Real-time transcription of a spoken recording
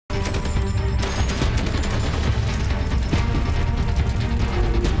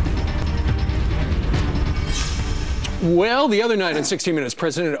Well, the other night in 60 Minutes,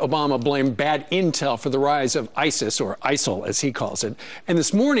 President Obama blamed bad intel for the rise of ISIS, or ISIL as he calls it. And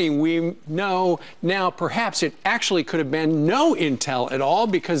this morning we know now perhaps it actually could have been no intel at all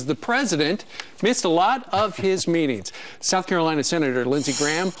because the president missed a lot of his meetings. South Carolina Senator Lindsey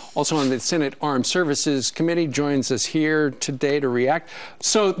Graham, also on the Senate Armed Services Committee, joins us here today to react.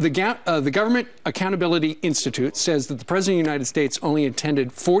 So the Government Accountability Institute says that the President of the United States only attended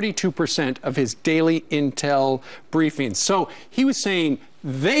 42% of his daily intel briefings. So he was saying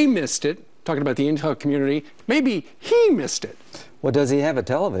they missed it, talking about the intel community. Maybe he missed it. Well, does he have a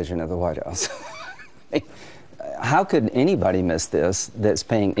television at the White House? How could anybody miss this that's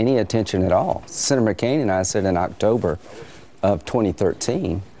paying any attention at all? Senator McCain and I said in October of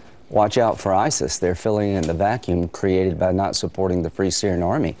 2013, watch out for ISIS. They're filling in the vacuum created by not supporting the Free Syrian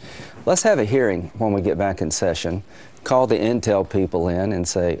Army. Let's have a hearing when we get back in session. Call the intel people in and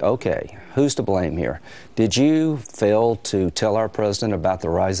say, okay, who's to blame here? Did you fail to tell our president about the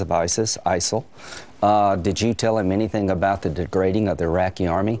rise of ISIL? Did you tell him anything about the degrading of the Iraqi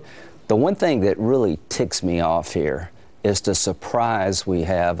army? The one thing that really ticks me off here is the surprise we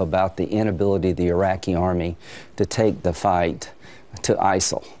have about the inability of the Iraqi army to take the fight to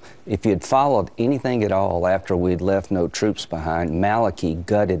ISIL. If you'd followed anything at all after we'd left no troops behind, Maliki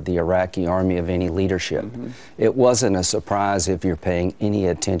gutted the Iraqi army of any leadership. It wasn't a surprise if you're paying any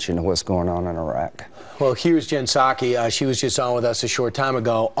attention to what's going on in Iraq. Well, here's Jen Psaki. She was just on with us a short time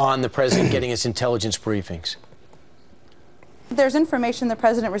ago on the president getting his intelligence briefings. There's information the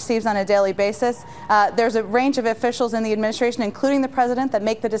president receives on a daily basis. There's a range of officials in the administration, including the president, that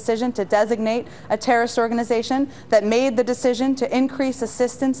make the decision to designate a terrorist organization, that made the decision to increase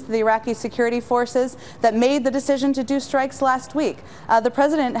assistance to the Iraqi security forces, that made the decision to do strikes last week. The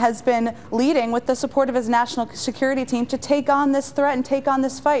president has been leading with the support of his national security team to take on this threat and take on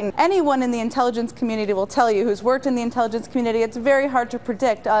this fight. And anyone in the intelligence community will tell you, who's worked in the intelligence community, it's very hard to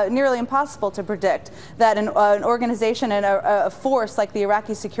predict, nearly impossible to predict, that an organization and a force like the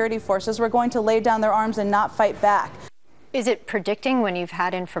Iraqi security forces were going to lay down their arms and not fight back. Is it predicting when you've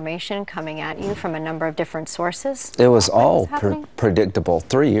had information coming at you from a number of different sources? It was all predictable.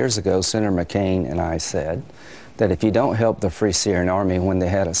 3 years ago, Senator McCain and I said that if you don't help the Free Syrian Army when they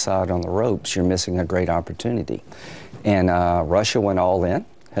had Assad on the ropes, you're missing a great opportunity. And Russia went all in,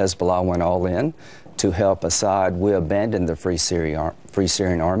 Hezbollah went all in to help Assad. We abandoned the Free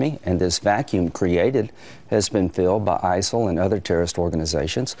Syrian Army, and this vacuum created has been filled by ISIL and other terrorist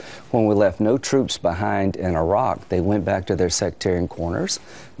organizations. When we left no troops behind in Iraq, they went back to their sectarian corners.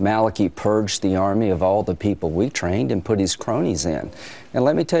 Maliki purged the army of all the people we trained and put his cronies in. And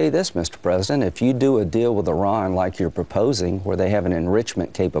let me tell you this, Mr. President, if you do a deal with Iran like you're proposing, where they have an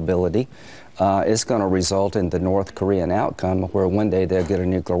enrichment capability, it's going to result in the North Korean outcome where one day they'll get a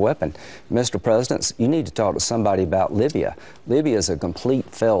nuclear weapon. Mr. President, you need to talk to somebody about Libya. Libya is a complete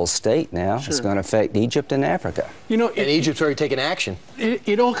failed state now. Sure. It's going to affect Egypt and Africa. You know, and Egypt's already taken action.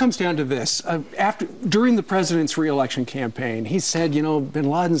 It all comes down to this. During the president's re-election campaign, he said, you know,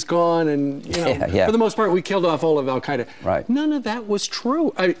 bin Laden's gone and, you know, for the most part, we killed off all of al-Qaeda. Right. None of that was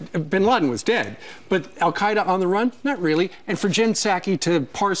true. Bin Laden was dead, but al-Qaeda on the run? Not really. And for Jen Psaki to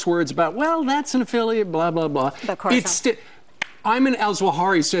parse words about, well, that's an affiliate, blah, blah, blah. Ayman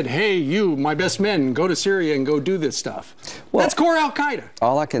al-Zawahiri said, hey, you, my best men, go to Syria and go do this stuff. Well, that's core al-Qaeda.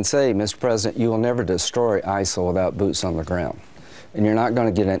 All I can say, Mr. President, you will never destroy ISIL without boots on the ground. And you're not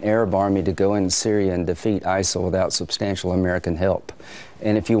going to get an Arab army to go into Syria and defeat ISIL without substantial American help.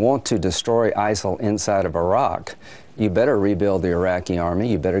 And if you want to destroy ISIL inside of Iraq, you better rebuild the Iraqi army,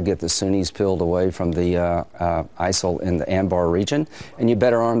 you better get the Sunnis peeled away from the ISIL in the Anbar region, and you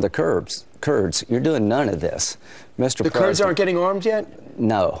better arm the Kurds. You're doing none of this. Mr. President, Kurds aren't getting armed yet?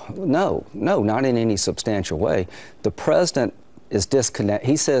 No, not in any substantial way. The president is disconnected.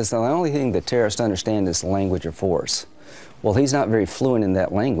 He says the only thing the terrorists understand is the language of force. Well, he's not very fluent in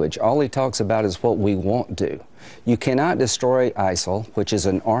that language. All he talks about is what we won't do. You cannot destroy ISIL, which is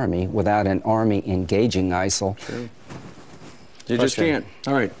an army, without an army engaging ISIL. Sure. You just can't.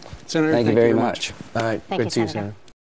 All right. Senator, thank you very much. All right. Good to see you, Senator.